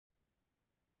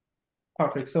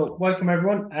Perfect. So welcome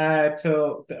everyone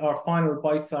to our final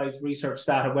bite-sized research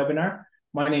data webinar.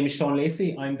 My name is Sean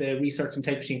Lacey. I'm the Research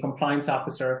Integrity and Compliance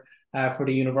Officer for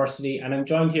the university, and I'm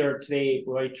joined here today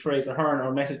by Thérèse Ahern,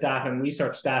 our Metadata and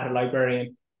Research Data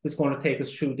Librarian, who's going to take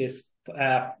us through this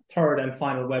third and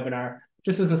final webinar.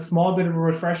 Just as a small bit of a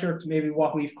refresher to maybe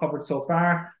what we've covered so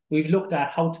far, we've looked at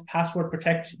how to password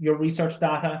protect your research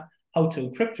data, how to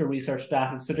encrypt your research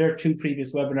data. So there are two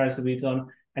previous webinars that we've done.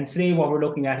 And today what we're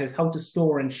looking at is how to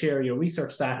store and share your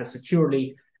research data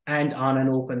securely and on an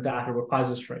open data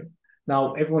repository.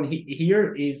 Now, everyone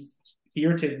here is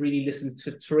here to really listen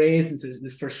to Thérèse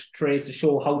and for Thérèse to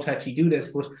show how to actually do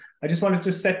this. But I just want to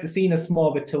just set the scene a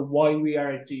small bit to why we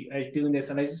are doing this.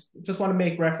 And I just want to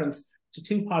make reference to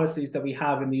two policies that we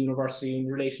have in the university in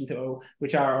relation to,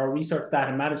 which are our research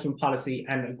data management policy,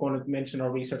 and I'm going to mention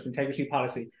our research integrity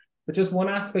policy. But just one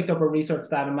aspect of a research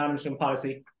data management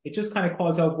policy, it just kind of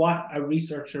calls out what a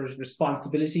researcher's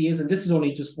responsibility is. And this is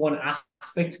only just one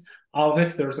aspect of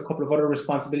it. There's a couple of other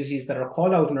responsibilities that are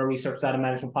called out in our research data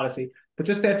management policy. But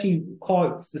just to actually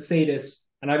to say this,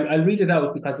 and I'll read it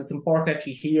out because it's important to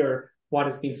actually hear what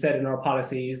has been said in our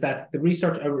policy, is that the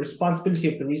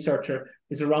responsibility of the researcher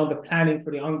is around the planning for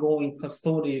the ongoing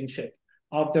custodianship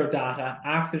of their data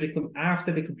after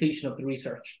the completion of the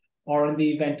research, or in the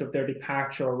event of their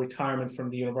departure or retirement from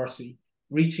the university,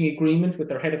 reaching agreement with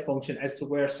their head of function as to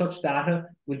where such data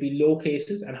will be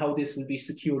located and how this will be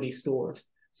securely stored.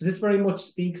 So this very much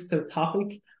speaks to the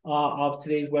topic of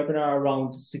today's webinar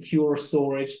around secure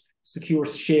storage, secure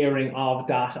sharing of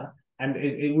data. And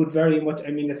it would very much, I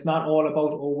mean, it's not all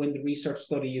about, when the research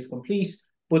study is complete,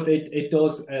 but it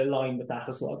does align with that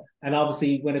as well. And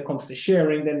obviously, when it comes to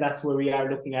sharing, then that's where we are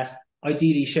looking at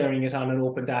ideally sharing it on an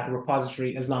open data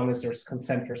repository, as long as there's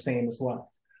consent for same as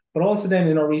well. But also then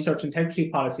in our research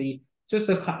integrity policy, just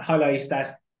to highlight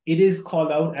that it is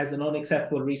called out as an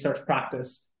unacceptable research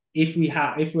practice if we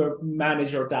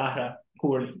manage our data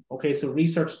poorly. Okay, so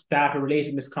research data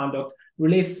related misconduct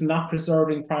relates to not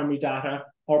preserving primary data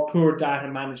or poor data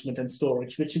management and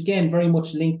storage, which again, very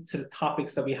much linked to the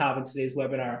topics that we have in today's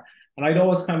webinar. And I'd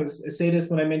always kind of say this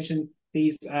when I mention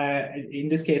these, in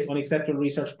this case, unacceptable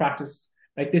research practice.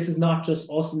 Like, this is not just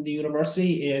us in the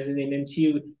university, as in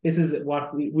MTU. This is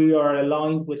what we are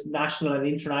aligned with national and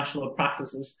international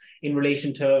practices in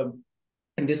relation to,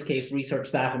 in this case,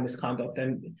 research data misconduct.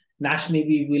 And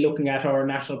nationally, we're looking at our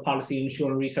national policy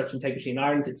ensuring research integrity in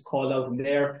Ireland. It's called out in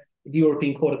there. The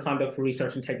European Code of Conduct for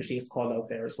Research Integrity is called out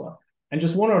there as well. And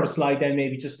just one other slide then,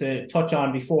 maybe just to touch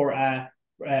on before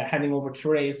handing over to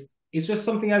Thérèse, it's just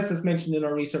something else that's mentioned in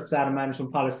our research data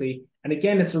management policy. And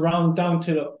again, it's down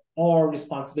to our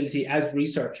responsibility as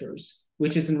researchers,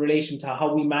 which is in relation to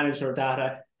how we manage our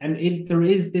data. And there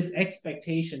is this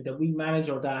expectation that we manage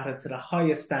our data to the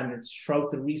highest standards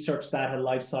throughout the research data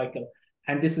lifecycle.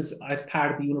 And this is as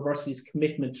part of the university's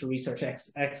commitment to research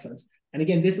excellence. And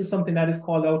again, this is something that is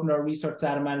called out in our research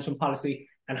data management policy.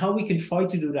 And how we can try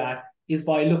to do that is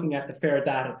by looking at the fair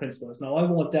data principles. Now, I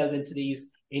won't delve into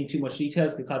these in too much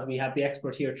details because we have the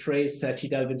expert here, Thérèse, to actually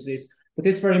delve into this. But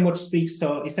this very much speaks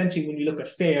to, essentially, when you look at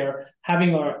fair,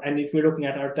 and if we're looking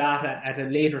at our data at a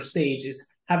later stage, is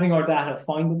having our data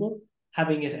findable,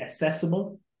 having it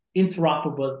accessible,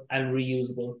 interoperable, and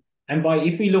reusable. And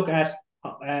if we look at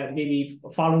maybe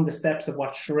following the steps of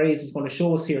what Thérèse is going to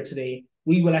show us here today,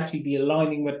 we will actually be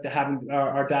aligning with having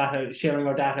our data, sharing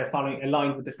our data,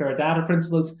 aligned with the fair data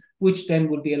principles, which then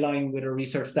would be aligning with our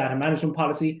research data management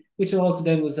policy, which also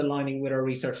then was aligning with our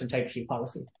research integrity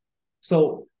policy.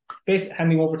 So basically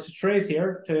handing over to Thérèse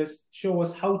here to show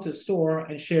us how to store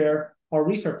and share our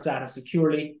research data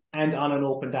securely and on an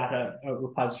open data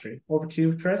repository. Over to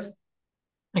you, Thérèse.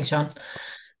 Thanks, Sean.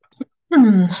 So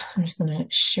I'm just going to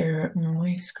share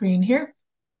my screen here.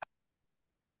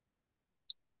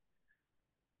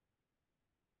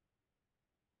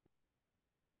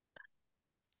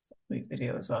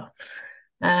 Video as well.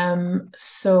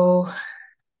 So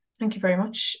thank you very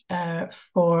much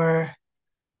for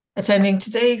attending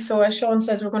today. So as Sean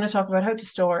says, we're going to talk about how to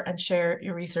store and share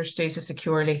your research data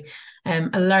securely.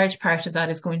 A large part of that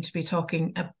is going to be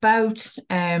talking about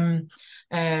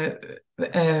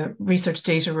research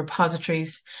data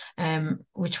repositories,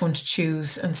 which one to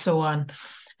choose and so on.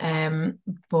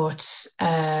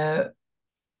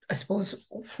 I suppose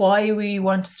why we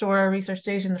want to store our research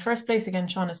data in the first place. Again,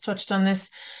 Sean has touched on this.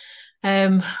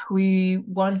 We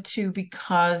want to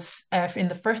because in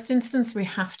the first instance, we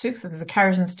have to. So there's a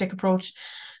carrot and stick approach.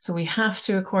 So we have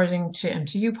to, according to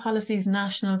MTU policies,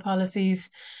 national policies,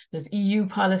 there's EU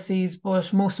policies,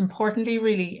 but most importantly,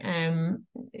 really,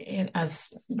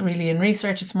 as really in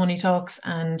research, it's money talks,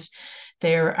 and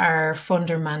there are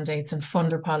funder mandates and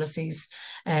funder policies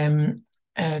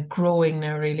growing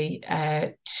now, really,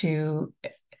 to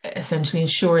essentially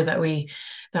ensure that we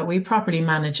properly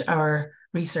manage our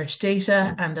research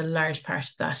data, and a large part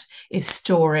of that is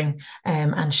storing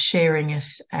and sharing it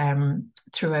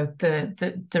throughout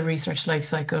the research life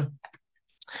cycle.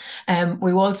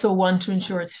 We also want to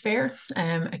ensure it's fair.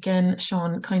 Again,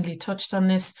 Sean kindly touched on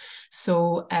this.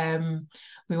 So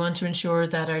we want to ensure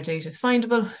that our data is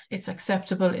findable, it's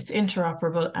acceptable, it's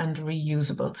interoperable and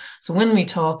reusable. So when we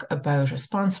talk about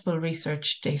responsible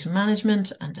research data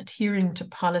management and adhering to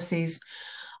policies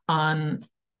on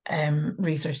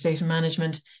research data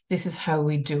management, this is how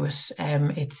we do it.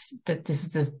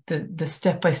 This is the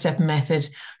step-by-step method.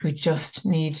 We just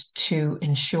need to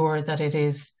ensure that it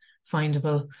is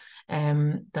findable,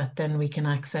 that then we can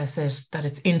access it, that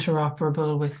it's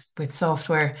interoperable with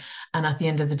software, and at the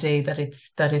end of the day that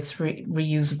it's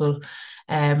reusable,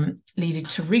 leading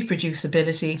to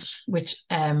reproducibility, which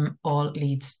all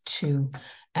leads to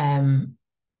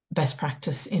best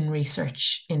practice in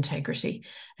research integrity.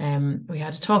 We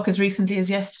had a talk as recently as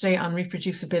yesterday on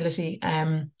reproducibility.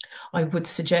 I would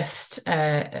suggest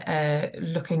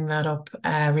looking that up,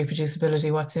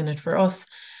 reproducibility, what's in it for us,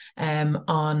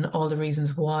 on all the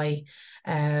reasons why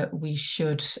we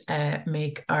should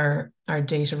make our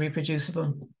data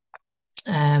reproducible.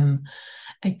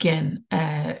 Again,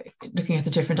 looking at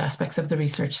the different aspects of the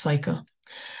research cycle.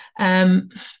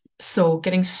 So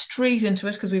getting straight into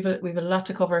it, because we've a lot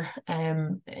to cover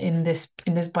in this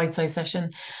bite-sized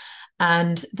session.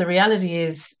 And the reality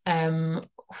is,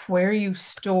 where you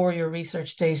store your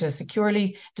research data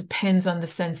securely depends on the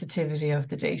sensitivity of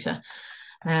the data.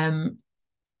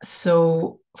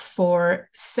 So for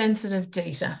sensitive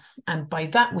data, and by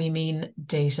that we mean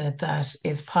data that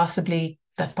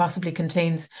possibly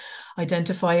contains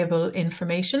identifiable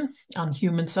information on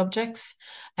human subjects,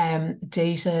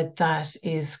 data that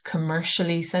is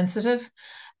commercially sensitive,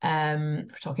 we're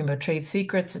talking about trade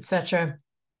secrets, etc.,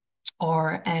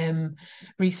 or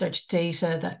research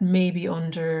data that may be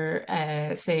under,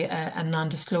 say, a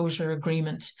non-disclosure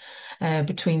agreement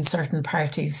between certain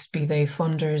parties, be they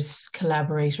funders,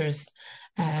 collaborators,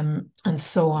 and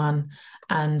so on.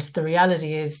 And the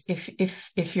reality is,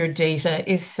 if your data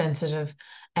is sensitive,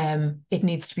 it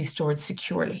needs to be stored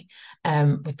securely,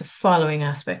 with the following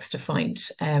aspects defined.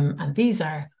 And these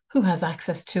are: who has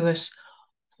access to it,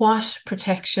 what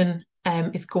protection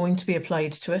is going to be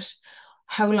applied to it,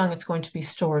 how long it's going to be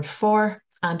stored for,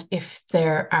 and if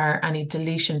there are any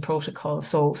deletion protocols.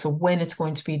 So when it's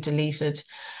going to be deleted,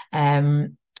 if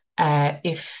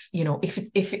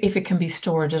it can be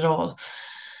stored at all.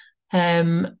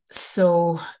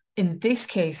 So in this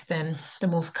case, then, the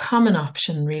most common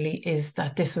option really is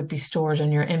that this would be stored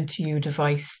on your MTU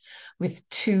device with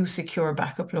 2 secure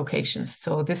backup locations.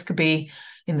 So this could be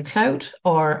in the cloud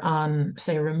or on,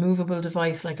 say, a removable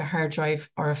device like a hard drive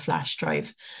or a flash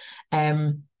drive.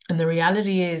 And the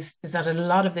reality is that a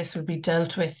lot of this would be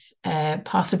dealt with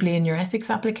possibly in your ethics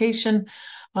application,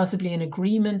 possibly in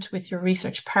agreement with your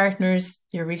research partners,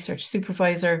 your research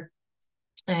supervisor,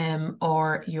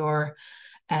 or your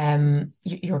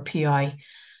PI.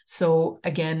 So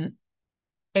again,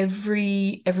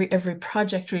 every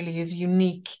project really is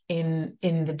unique in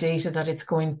the data that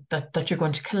you're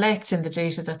going to collect, in the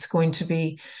data that's going to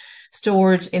be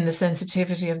stored, in the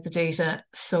sensitivity of the data.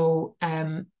 So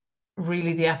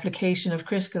really the application of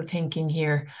critical thinking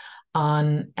here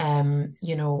on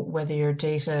whether your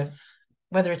data,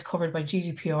 whether it's covered by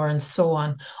GDPR and so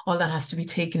on, all that has to be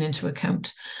taken into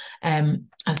account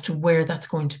as to where that's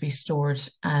going to be stored.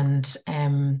 And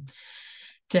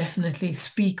definitely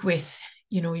speak with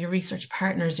your research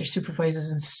partners, your supervisors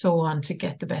and so on to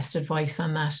get the best advice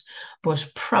on that.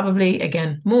 But probably,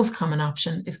 again, most common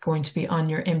option is going to be on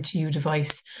your MTU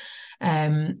device,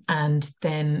 and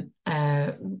then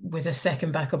with a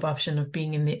second backup option of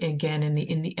being in the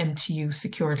MTU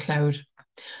secure cloud,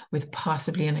 with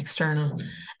possibly an external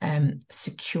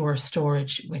secure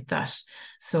storage with that.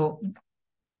 So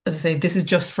as I say, this is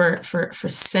just for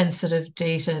sensitive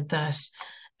data that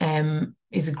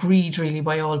is agreed really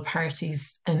by all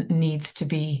parties and needs to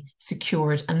be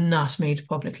secured and not made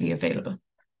publicly available.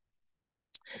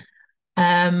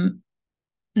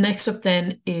 Next up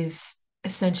then is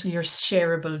essentially your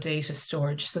shareable data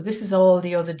storage. So this is all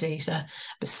the other data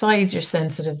besides your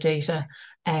sensitive data.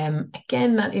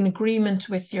 Again, that in agreement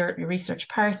with your research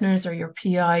partners or your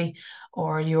PI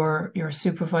or your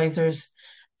supervisors,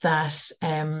 that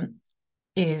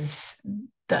is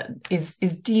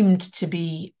deemed to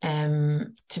be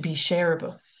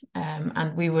shareable.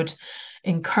 And we would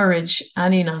encourage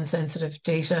any non-sensitive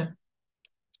data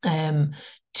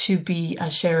to be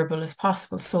as shareable as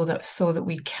possible, so that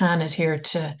we can adhere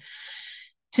to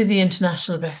the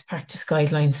international best practice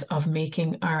guidelines of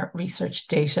making our research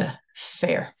data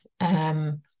fair.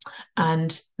 And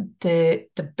the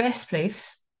best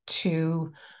place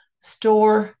to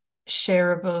store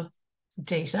shareable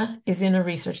data is in a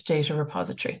research data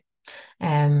repository.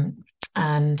 Again,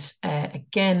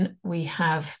 we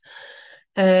have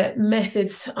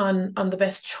methods on the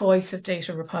best choice of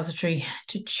data repository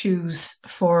to choose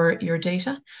for your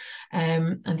data.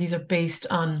 And these are based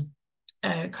on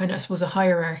kind of, I suppose, a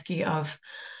hierarchy of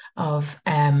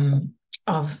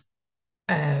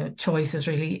choices,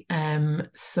 really.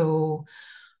 So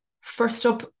first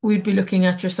up, we'd be looking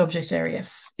at your subject area.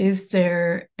 Is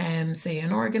there, say,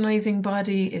 an organizing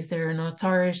body? Is there an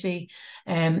authority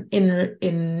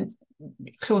in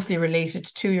closely related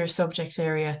to your subject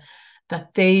area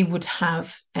that they would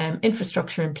have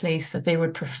infrastructure in place, that they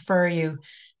would prefer you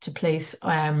to place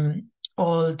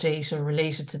all data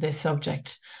related to this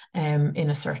subject in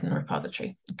a certain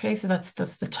repository? Okay, so that's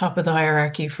the top of the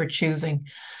hierarchy for choosing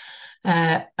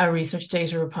a research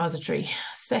data repository.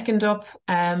 Second up,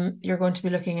 you're going to be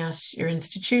looking at your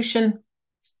institution.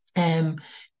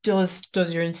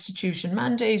 Does your institution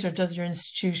mandate, or does your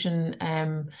institution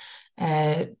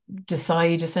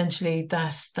decide essentially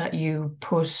that you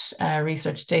put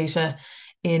research data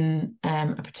in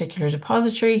a particular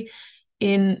depository?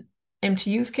 In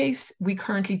MTU's case, we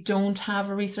currently don't have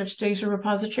a research data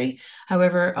repository.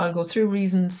 However, I'll go through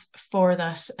reasons for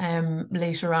that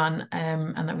later on,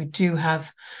 and that we do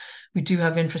have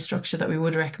infrastructure that we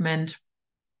would recommend.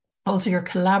 Also, your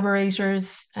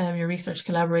collaborators, your research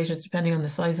collaborators, depending on the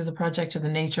size of the project or the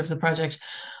nature of the project,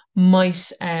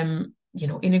 might, in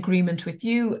agreement with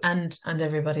you and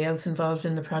everybody else involved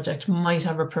in the project, might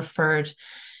have a preferred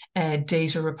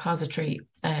data repository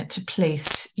to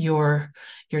place your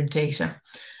data.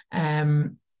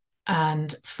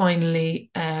 And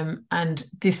finally, and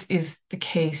this is the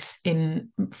case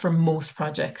for most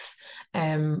projects,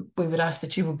 we would ask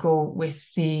that you would go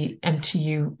with the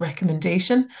MTU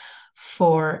recommendation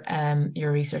for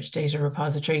your research data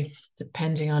repository,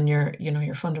 depending on your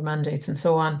funder mandates and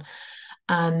so on.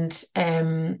 And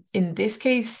in this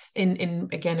case, in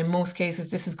most cases,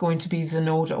 this is going to be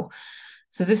Zenodo.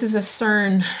 So this is a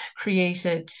CERN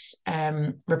created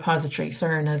repository,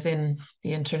 CERN as in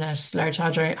the Internet Large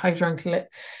Hadron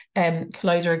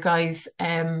Collider guys.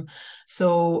 It's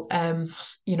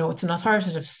an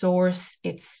authoritative source.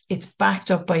 It's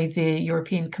backed up by the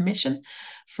European Commission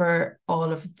for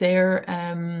all of their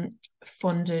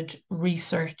funded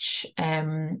research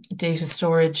data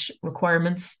storage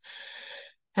requirements.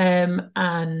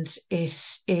 And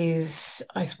it is,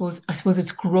 I suppose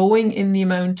it's growing in the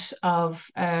amount of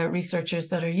researchers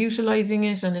that are utilizing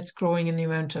it, and it's growing in the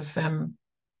amount of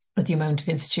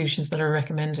institutions that are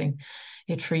recommending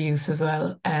it for use as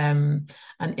well. An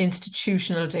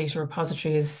institutional data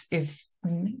repository is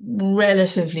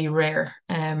relatively rare,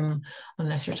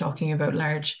 unless you're talking about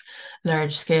large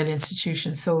scale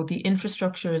institutions. So the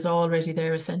infrastructure is already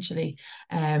there essentially,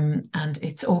 and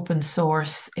it's open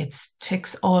source. It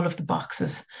ticks all of the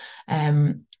boxes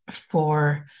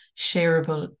for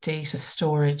shareable data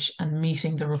storage and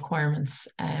meeting the requirements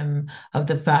of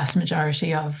the vast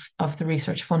majority of the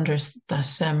research funders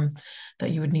that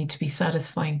you would need to be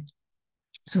satisfying.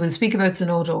 So we'll speak about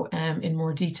Zenodo in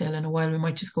more detail in a while. We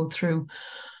might just go through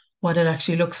what it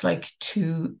actually looks like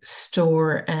to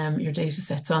store your data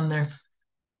sets on there.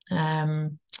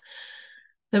 Then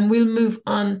we'll move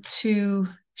on to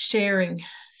sharing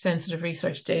sensitive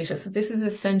research data. So this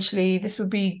would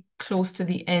be close to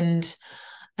the end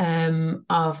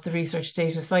of the research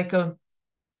data cycle,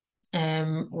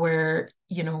 where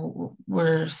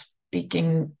we're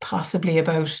speaking possibly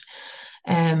about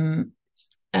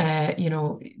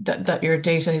that your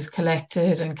data is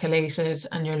collected and collated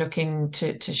and you're looking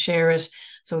to share it.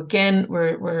 So again,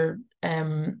 we're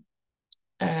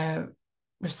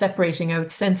separating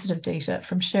out sensitive data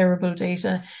from shareable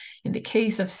data. In the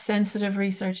case of sensitive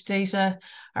research data,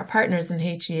 our partners in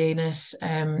HEAnet,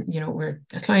 we're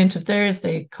a client of theirs.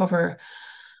 They cover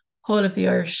all of the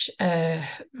Irish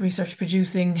research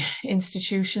producing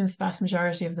institutions, vast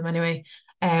majority of them anyway.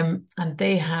 And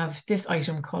they have this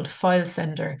item called File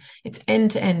Sender. It's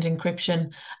end-to-end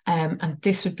encryption, and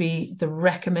this would be the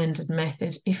recommended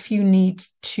method if you need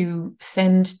to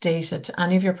send data to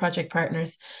any of your project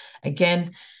partners.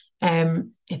 Again,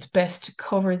 it's best to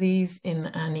cover these in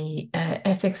any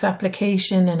ethics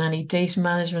application and any data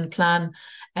management plan.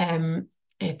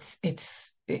 It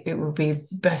would be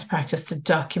best practice to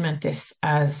document this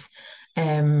as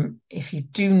If you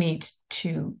do need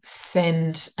to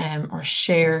send or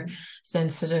share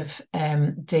sensitive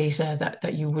data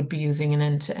that you would be using an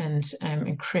end-to-end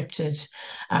encrypted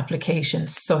application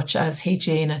such as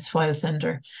HEANet's file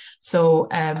sender. So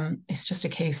it's just a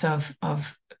case of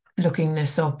looking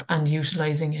this up and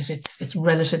utilizing it. It's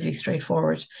relatively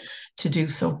straightforward to do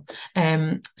so.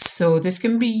 So this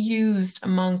can be used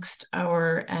amongst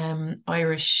our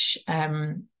Irish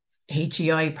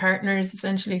HEI partners,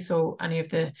 essentially. So any of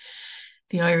the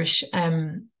Irish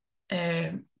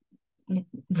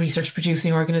research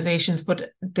producing organizations,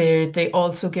 but they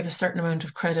also give a certain amount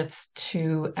of credits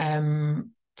to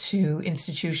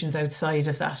institutions outside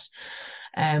of that.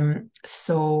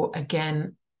 So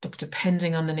again, look,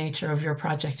 depending on the nature of your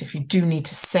project, if you do need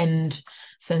to send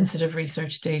sensitive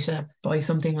research data by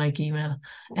something like email,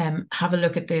 have a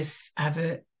look at this, have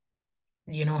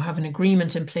an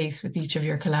agreement in place with each of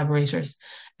your collaborators.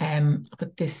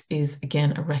 But this is,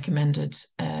 again, a recommended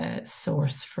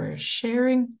source for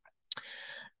sharing.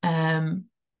 Now,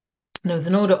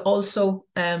 Zenodo also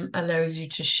allows you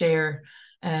to share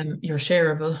your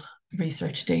shareable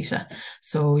research data.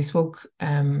 So we spoke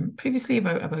previously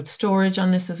about storage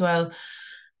on this as well.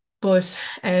 But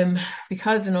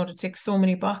because Zenodo ticks so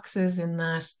many boxes in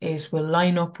that it will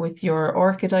line up with your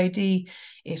ORCID ID,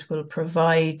 it will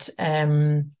provide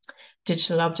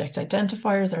digital object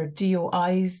identifiers or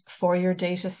DOIs for your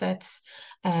data sets,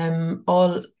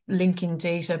 all linking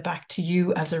data back to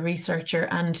you as a researcher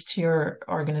and to your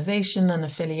organization and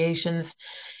affiliations.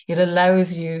 It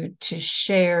allows you to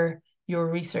share your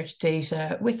research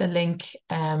data with a link,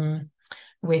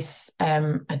 with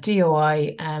a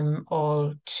DOI,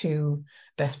 all to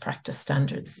best practice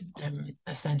standards,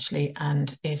 essentially.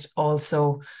 And it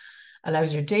also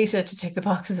allows your data to tick the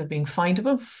boxes of being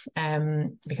findable,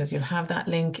 because you'll have that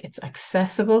link. It's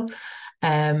accessible.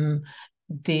 The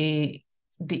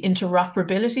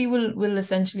interoperability will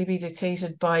essentially be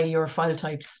dictated by your file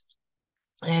types.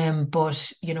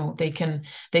 But they can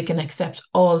accept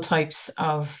all types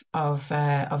of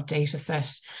data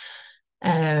set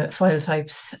file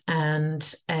types,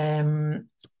 and then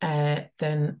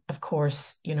of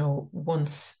course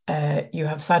once you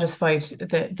have satisfied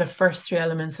the first three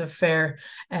elements of FAIR,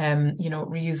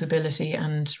 reusability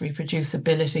and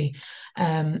reproducibility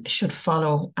should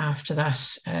follow after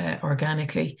that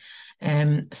organically.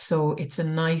 So it's a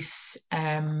nice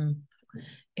and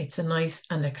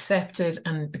accepted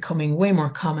and becoming way more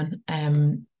common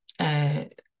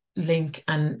link,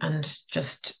 and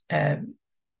just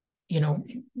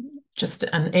just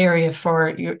an area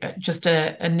for just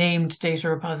a named data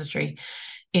repository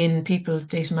in people's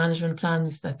data management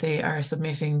plans that they are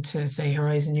submitting to, say,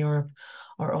 Horizon Europe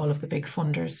or all of the big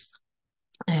funders.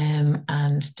 And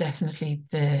definitely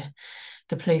the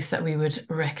place that we would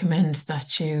recommend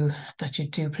that you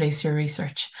do place your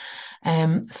research.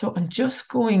 So I'm just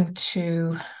going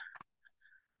to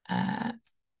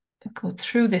go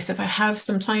through this. If I have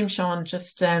some time, Sean,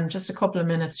 just a couple of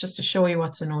minutes just to show you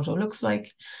what Zenodo looks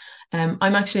like. I'm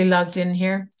actually logged in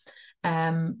here.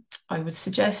 I would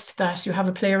suggest that you have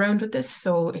a play around with this.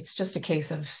 So it's just a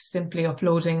case of simply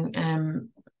uploading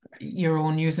your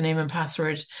own username and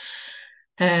password.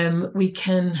 We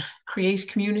can create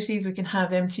communities. We can have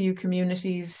MTU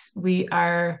communities. We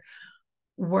are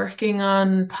working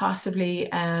on possibly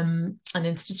an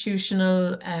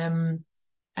institutional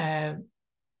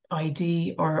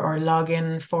ID or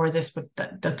login for this, but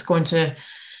that's going to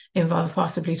involve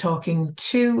possibly talking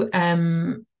to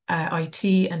IT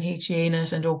and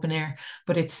HEANet and OpenAir,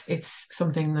 but it's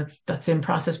something that's in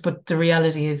process. But the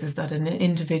reality is that an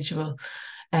individual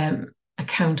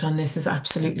account on this is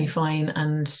absolutely fine,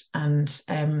 and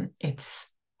it's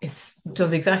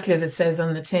does exactly as it says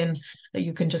on the tin, that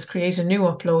you can just create a new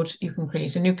upload. You can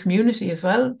create a new community as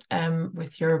well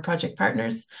with your project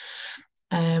partners,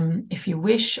 if you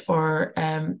wish, or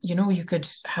you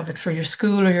could have it for your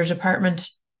school or your department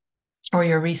or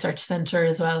your research center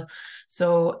as well.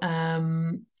 So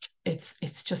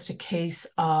it's just a case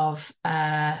of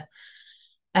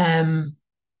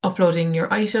uploading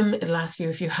your item. It'll ask you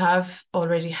if you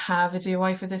already have a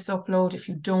DOI for this upload. If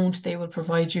you don't, they will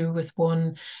provide you with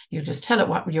one. You just tell it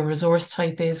what your resource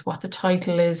type is, what the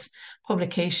title is,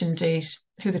 publication date,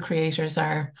 who the creators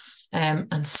are,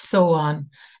 and so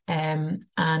on. And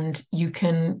you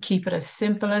can keep it as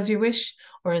simple as you wish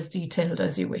or as detailed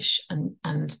as you wish.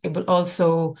 And it will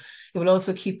also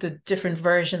keep the different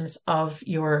versions of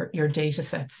your data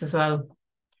sets as well.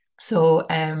 So,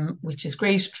 which is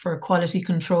great for quality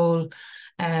control,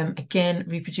 Again,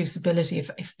 reproducibility,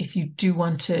 if you do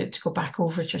want to go back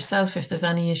over it yourself, if there's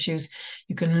any issues,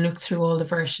 you can look through all the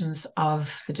versions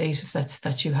of the data sets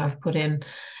that you have put in.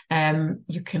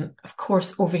 You can, of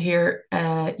course, over here,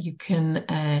 you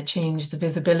can change the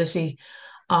visibility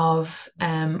of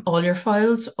all your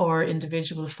files or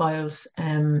individual files,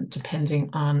 depending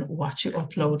on what you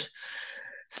upload.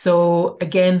 So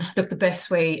again, look, the best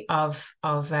way of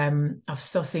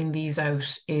sussing these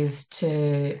out is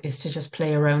to just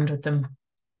play around with them,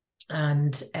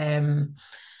 and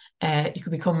you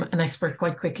can become an expert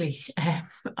quite quickly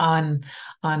on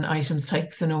items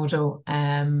like Zenodo,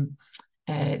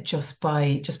 just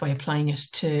by applying it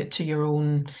to your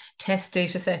own test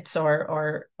data sets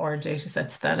or data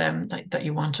sets that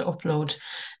you want to upload.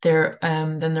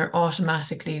 Then they're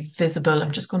automatically visible.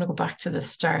 I'm just going to go back to the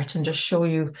start and just show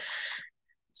you.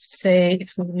 Say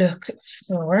if we look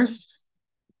for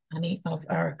any of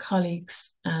our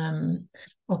colleagues'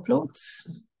 uploads.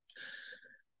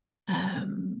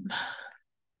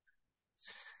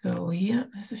 So yeah,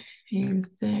 there's a few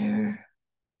there.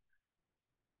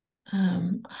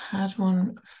 Had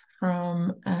one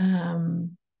from I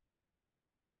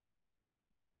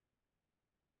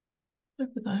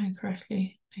put that in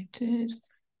correctly. I did.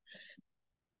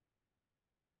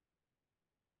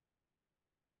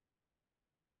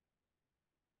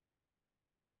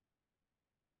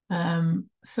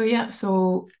 So yeah,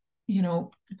 so you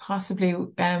know, possibly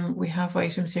we have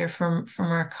items here from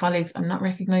our colleagues. I'm not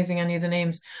recognizing any of the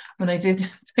names. When I did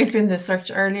type in the search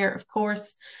earlier, of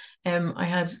course, I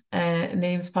had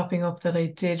names popping up that I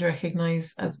did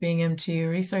recognize as being MTU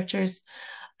researchers.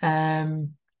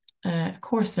 Of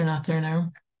course, they're not there now,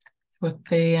 but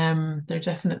they're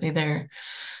definitely there.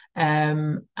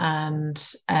 And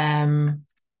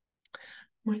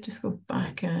might just go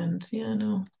back and yeah,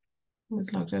 no, I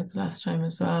was logged out the last time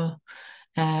as well.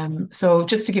 So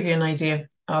just to give you an idea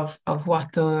of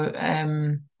what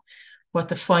the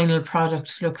final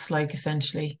product looks like,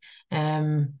 essentially.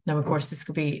 Now, of course, this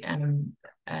could be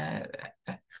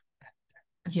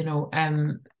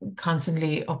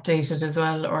constantly updated as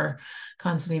well, or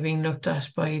constantly being looked at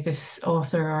by this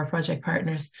author or project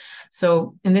partners.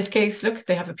 So in this case, look,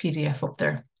 they have a PDF up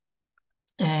there.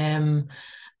 And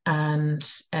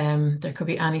there could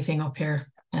be anything up here.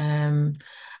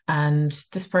 And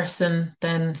this person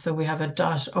then, so we have a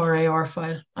 .rar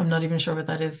file. I'm not even sure what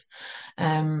that is.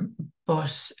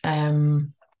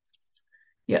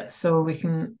 Yeah, so we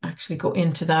can actually go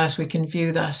into that. We can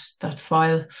view that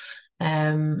file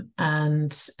and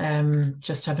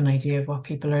just have an idea of what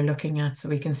people are looking at. So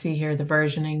we can see here the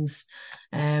versionings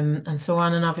and so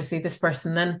on. And obviously this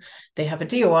person then, they have a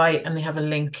DOI and they have a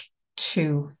link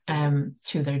to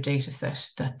their data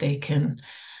set that they can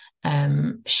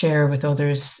share with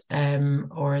others,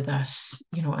 or that,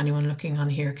 you know, anyone looking on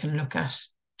here can look at,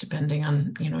 depending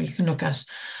on, you know, you can look at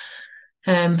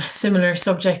similar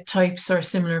subject types or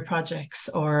similar projects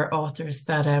or authors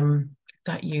that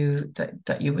you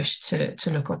wish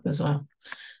to look up as well.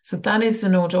 So that is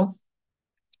Zenodo.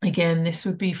 Again, this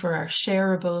would be for our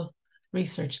shareable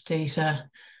research data.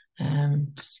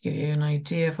 Just to give you an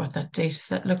idea of what that data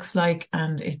set looks like,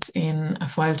 and it's in a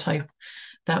file type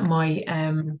that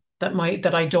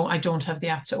I don't have the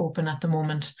app to open at the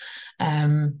moment.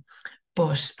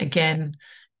 But again,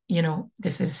 you know,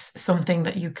 this is something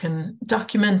that you can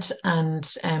document and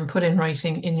put in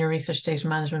writing in your research data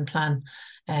management plan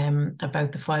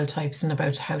about the file types and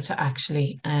about how to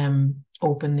actually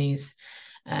open these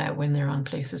when they're on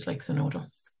places like Zenodo.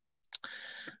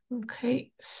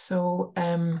 Okay, so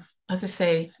as I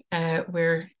say,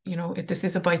 this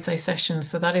is a bite-sized session,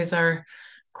 so that is our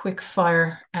quick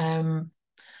fire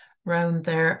round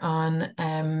there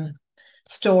on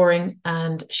storing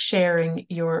and sharing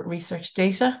your research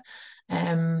data.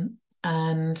 And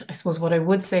I suppose what I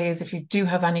would say is, if you do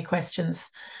have any questions,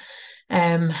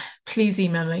 please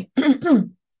email me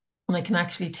and I can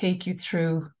actually take you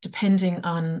through, depending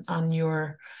on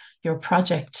your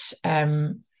project,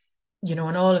 you know,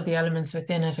 and all of the elements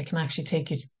within it. I can actually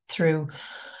take you through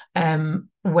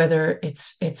whether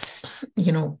it's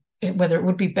you know, whether it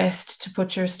would be best to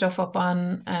put your stuff up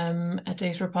on a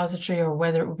data repository, or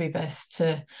whether it would be best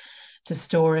to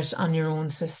store it on your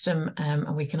own system,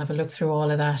 and we can have a look through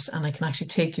all of that, and I can actually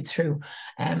take you through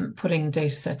putting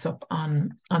data sets up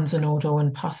on Zenodo,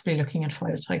 and possibly looking at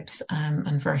file types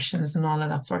and versions and all of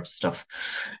that sort of stuff,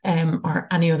 or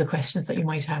any other questions that you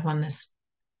might have on this.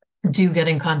 Do get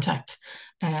in contact,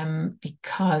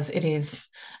 because it is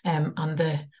on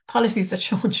the policies that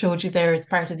Sean showed you there. It's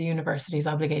part of the university's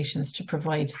obligations to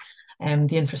provide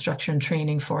the infrastructure and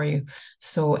training for you.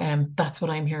 So that's what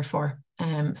I'm here for.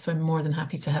 So I'm more than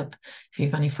happy to help if you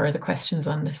have any further questions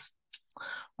on this.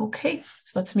 Okay,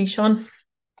 so that's me, Sean.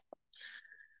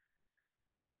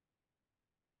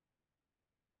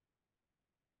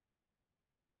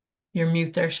 You're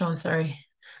mute there, Sean, sorry.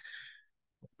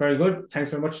 Very good. Thanks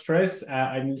very much, Thérèse.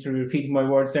 I need to repeat my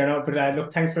words there now, but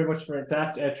look, thanks very much for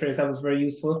that, Thérèse. That was very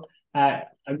useful.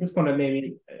 I'm just going to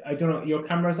maybe, I don't know, your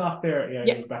camera's off there.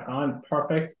 Yeah, you're back on.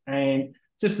 Perfect. And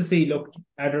just to see, look,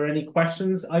 are there any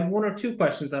questions? I have one or two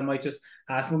questions I might just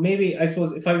ask. Well, maybe, I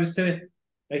suppose, if I was to,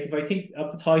 like, if I think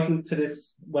of the title to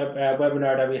this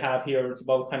webinar that we have here, it's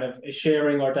about kind of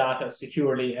sharing our data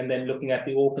securely and then looking at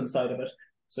the open side of it.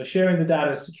 So sharing the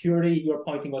data securely, you're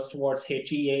pointing us towards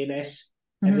HEANet.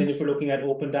 And then if we're looking at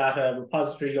open data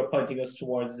repository, you're pointing us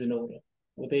towards Zenodo.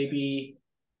 Would they be,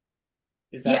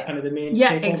 is that kind of the main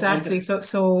take home? Exactly.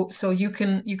 So you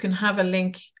can have a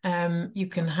link, you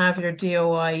can have your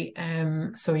DOI,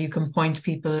 so you can point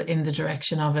people in the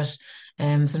direction of it.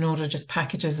 Zenodo just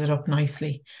packages it up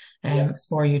nicely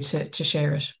for you to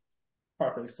share it.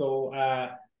 Perfect. So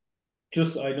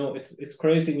just, I know it's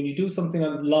crazy when you do something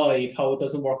on live, how it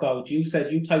doesn't work out. You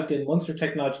said you typed in Munster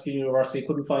Technological University,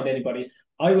 couldn't find anybody.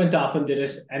 I went off and did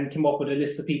it and came up with a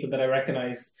list of people that I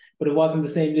recognized, but it wasn't the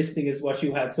same listing as what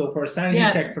you had. So for a sanity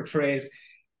check for Thérèse,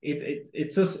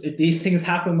 it's just, these things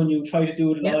happen when you try to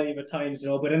do it live at times, you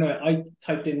know. But anyway, I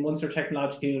typed in Munster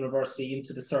Technological University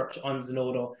into the search on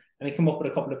Zenodo, and I came up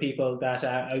with a couple of people that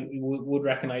I would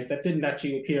recognize that didn't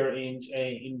actually appear in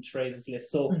Thérèse's list.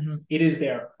 So it is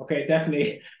there. Okay,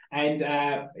 definitely. And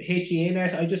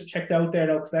HEANet, I just checked out there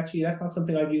now, because actually that's not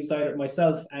something I've used either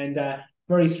myself. And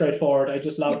very straightforward. I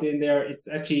just logged in there. It's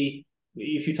actually,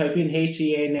 if you type in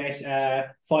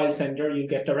HEANet file sender, you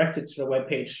get directed to the web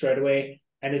page straight away.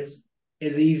 And it's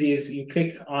as easy as you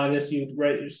click on it, you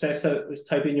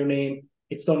type in your name.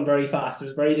 It's done very fast.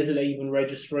 There's very little even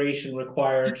registration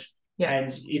required.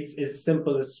 And it's as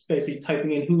simple as basically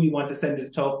typing in who you want to send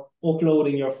it to,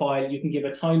 uploading your file. You can give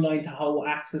a timeline to how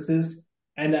access is,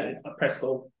 and press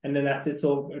go. And then that's it.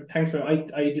 So thanks for, I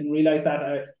didn't realize that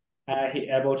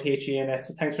about HEANet.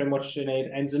 So thanks very much, Sinead.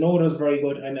 And Zenodo is very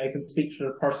good, and I can speak to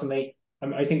it personally.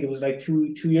 I think it was like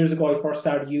two years ago I first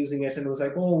started using it, and it was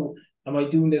like, oh, am I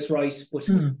doing this right? But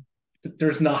there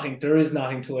is nothing to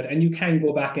it. And you can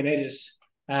go back and edit.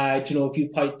 You know, if you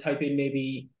type in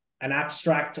maybe an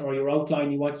abstract or your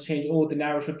outline, you want to change, the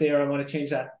narrative there, I want to change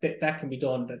that. That can be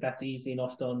done. That's easy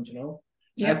enough done, you know.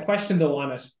 A question though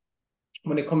on it,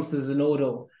 when it comes to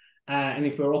Zenodo, and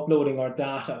if we're uploading our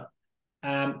data,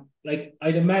 like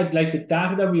I'd imagine, like the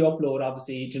data that we upload,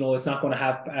 obviously, you know, it's not going to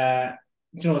have,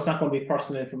 you know, it's not going to be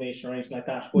personal information or anything like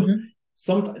that. But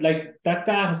some, like that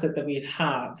data set that we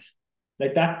have,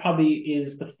 like that probably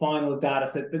is the final data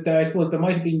set. That I suppose there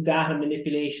might have been data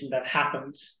manipulation that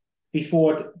happened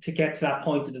before to get to that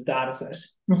point of the data set.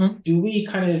 Do we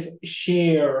kind of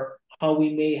share how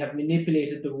we may have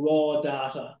manipulated the raw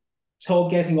data to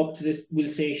getting up to this, we'll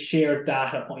say, shared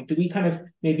data point? Do we kind of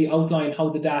maybe outline how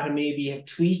the data maybe have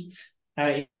tweaked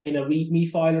in a README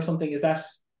file or something? Is that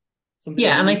something?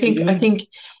 And I think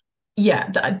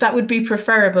that would be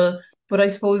preferable. But I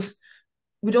suppose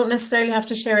we don't necessarily have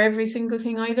to share every single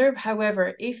thing either.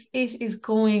 However, if it is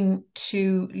going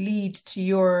to lead to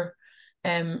your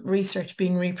research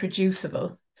being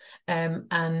reproducible,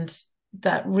 and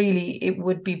that really it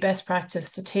would be best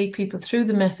practice to take people through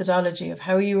the methodology of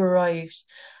how you arrived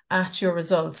at your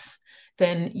results,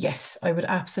 then yes, I would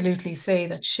absolutely say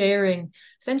that sharing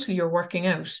essentially your working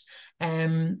out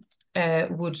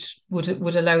would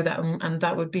allow that, and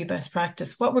that would be best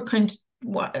practice.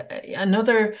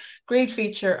 Another great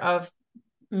feature of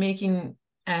making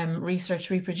research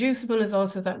reproducible is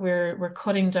also that we're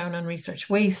cutting down on research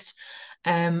waste,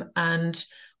 and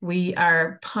we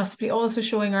are possibly also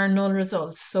showing our null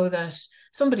results, so that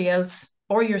somebody else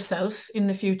or yourself in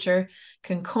the future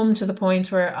can come to the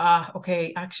point where,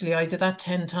 okay, actually I did that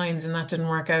 10 times and that didn't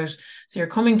work out. So you're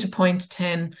coming to point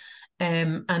 10,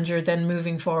 and you're then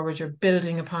moving forward, you're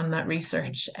building upon that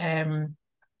research.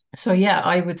 So yeah,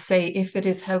 I would say if it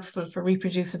is helpful for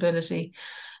reproducibility,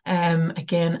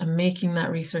 again, and making that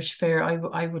research fair,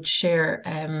 I would share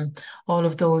all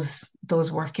of those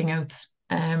working outs.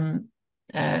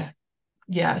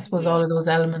 I suppose all of those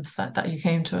elements that you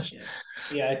came to it.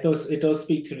 It does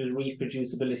speak to the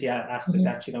reproducibility aspect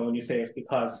that, you know, when you say it,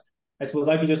 because I suppose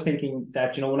I'd be just thinking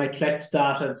that, you know, when I collect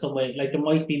data in some way, like there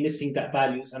might be missing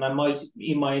values, and I might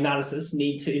in my analysis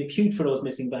need to impute for those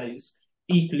missing values.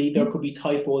 Equally, there could be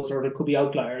typos or there could be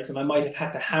outliers, and I might have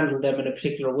had to handle them in a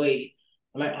particular way.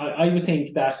 And I would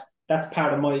think that that's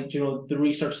part of my, you know, the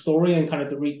research story and kind of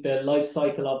the life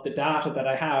cycle of the data that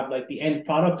I have, like the end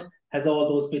product has all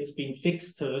those bits been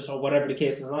fixed to it, or whatever the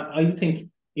case is. I think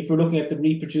if we're looking at the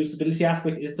reproducibility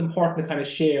aspect, it's important to kind of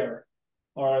share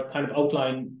or kind of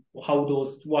outline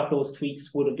what those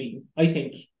tweaks would have been. I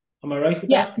think. Am I right with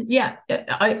that? Yeah,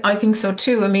 I think so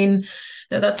too. I mean,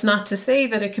 that's not to say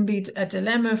that it can be a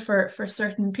dilemma for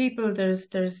certain people. There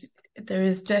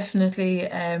is definitely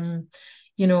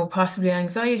possibly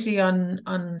anxiety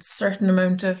on certain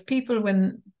amount of people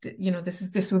when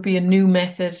this would be a new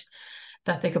method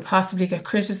that they could possibly get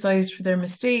criticized for their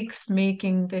mistakes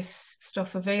making this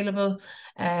stuff available.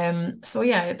 So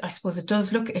yeah, I suppose it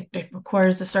does it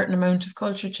requires a certain amount of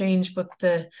culture change, but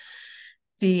the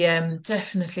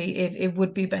definitely it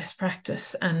would be best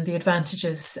practice, and the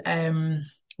advantages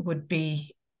would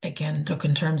be, again, look,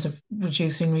 in terms of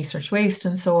reducing research waste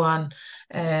and so on.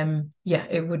 Yeah,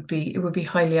 it would be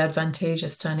highly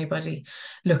advantageous to anybody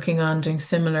looking on doing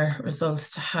similar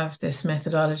results to have this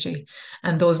methodology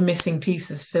and those missing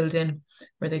pieces filled in,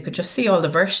 where they could just see all the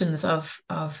versions of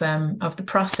the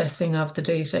processing of the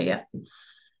data. Yeah.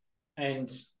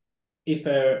 And if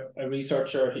a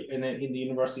researcher in the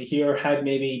university here had,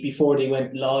 maybe before they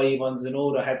went live on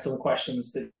Zenodo, had some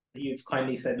questions that you've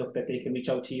kindly said, look, that they can reach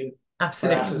out to you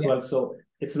Absolutely, for that as well. So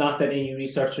it's not that any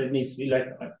researcher needs to be like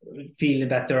feeling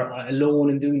that they're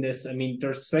alone in doing this. I mean,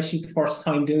 there's, especially the first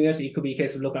time doing it, it could be a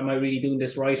case of, look, am I really doing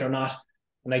this right or not?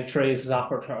 And like Thérèse has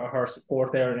offered her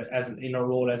support there as in her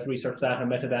role as research data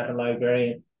and metadata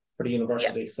librarian for the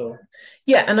university. So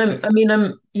yeah, and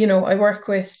I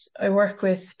work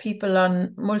with people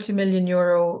on multi-million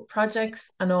euro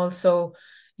projects, and also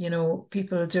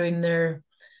people doing their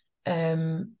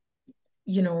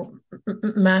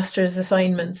master's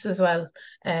assignments as well,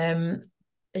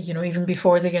 even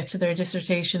before they get to their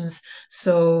dissertations.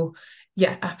 So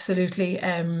yeah, absolutely.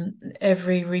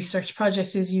 Every research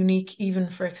project is unique, even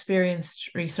for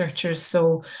experienced researchers.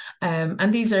 So,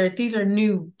 and these are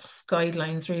new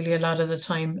guidelines, really, a lot of the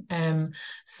time.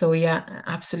 So yeah,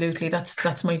 absolutely.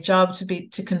 That's my job,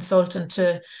 to consult and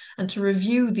to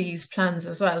review these plans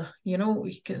as well.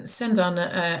 We can send on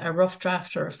a rough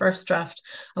draft or a first draft,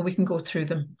 and we can go through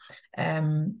them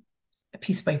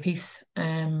piece by piece,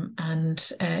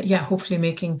 and yeah, hopefully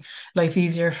making life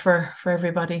easier for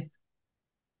everybody.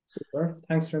 super.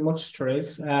 Thanks very much,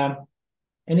 Thérèse.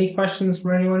 Any questions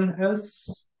for anyone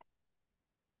else?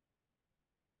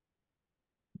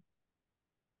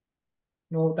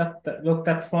 No, look,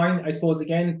 that's fine. I suppose,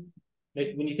 again,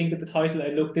 like when you think of the title,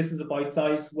 look, this is a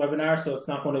bite-sized webinar, so it's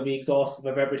not going to be exhaustive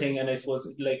of everything. And I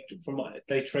suppose, like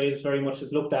Thérèse very much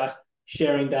has looked at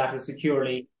sharing data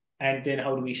securely, and then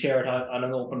how do we share it on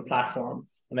an open platform.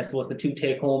 And I suppose the two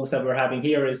take-homes that we're having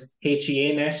here is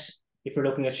HEAnet, if we're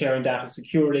looking at sharing data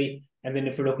securely, and then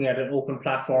if we're looking at an open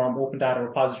platform, open data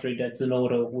repository, that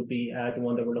Zenodo would be the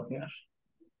one that we're looking at.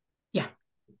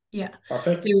 Yeah,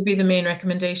 perfect. They would be the main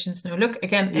recommendations. Now, look,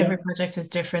 again, every project is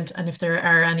different, and if there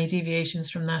are any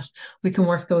deviations from that, we can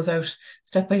work those out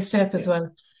step by step as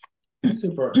well.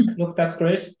 Super. Look, that's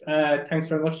great. Thanks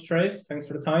very much, Thérèse. Thanks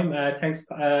for the time. Thanks,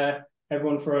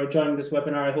 everyone, for joining this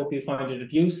webinar. I hope you find it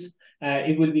of use.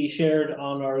 It will be shared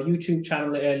on our YouTube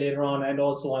channel later on, and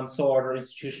also on SWORD, or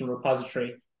Institutional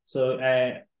Repository. So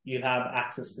you'll have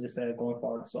access to this going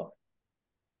forward as well.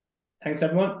 Thanks,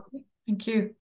 everyone. Thank you.